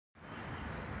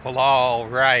Well, all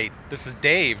right. This is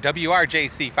Dave,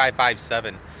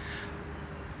 WRJC557.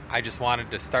 I just wanted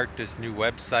to start this new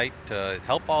website to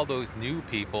help all those new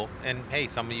people. And hey,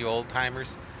 some of you old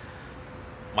timers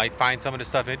might find some of the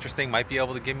stuff interesting, might be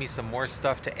able to give me some more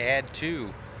stuff to add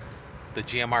to the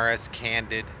GMRS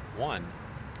Candid 1.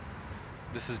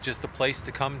 This is just a place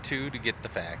to come to get the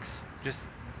facts. Just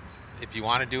if you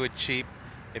want to do it cheap,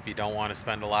 if you don't want to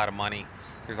spend a lot of money,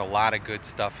 there's a lot of good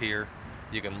stuff here.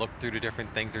 You can look through the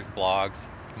different things. There's blogs.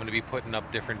 I'm going to be putting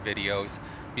up different videos.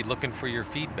 Be looking for your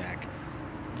feedback.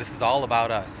 This is all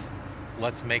about us.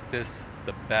 Let's make this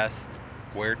the best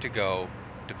where to go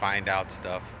to find out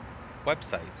stuff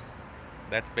website.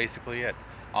 That's basically it.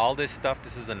 All this stuff,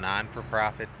 this is a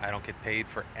non-for-profit. I don't get paid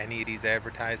for any of these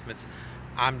advertisements.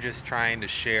 I'm just trying to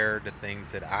share the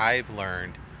things that I've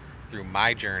learned through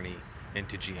my journey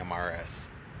into GMRS.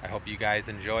 I hope you guys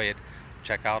enjoy it.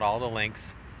 Check out all the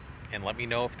links and let me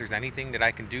know if there's anything that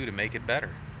I can do to make it better.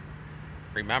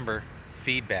 Remember,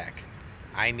 feedback.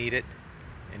 I need it,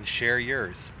 and share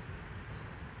yours.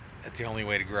 That's the only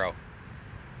way to grow.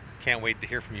 Can't wait to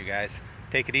hear from you guys.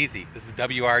 Take it easy. This is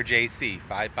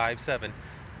WRJC557.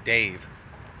 Dave.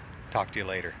 Talk to you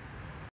later.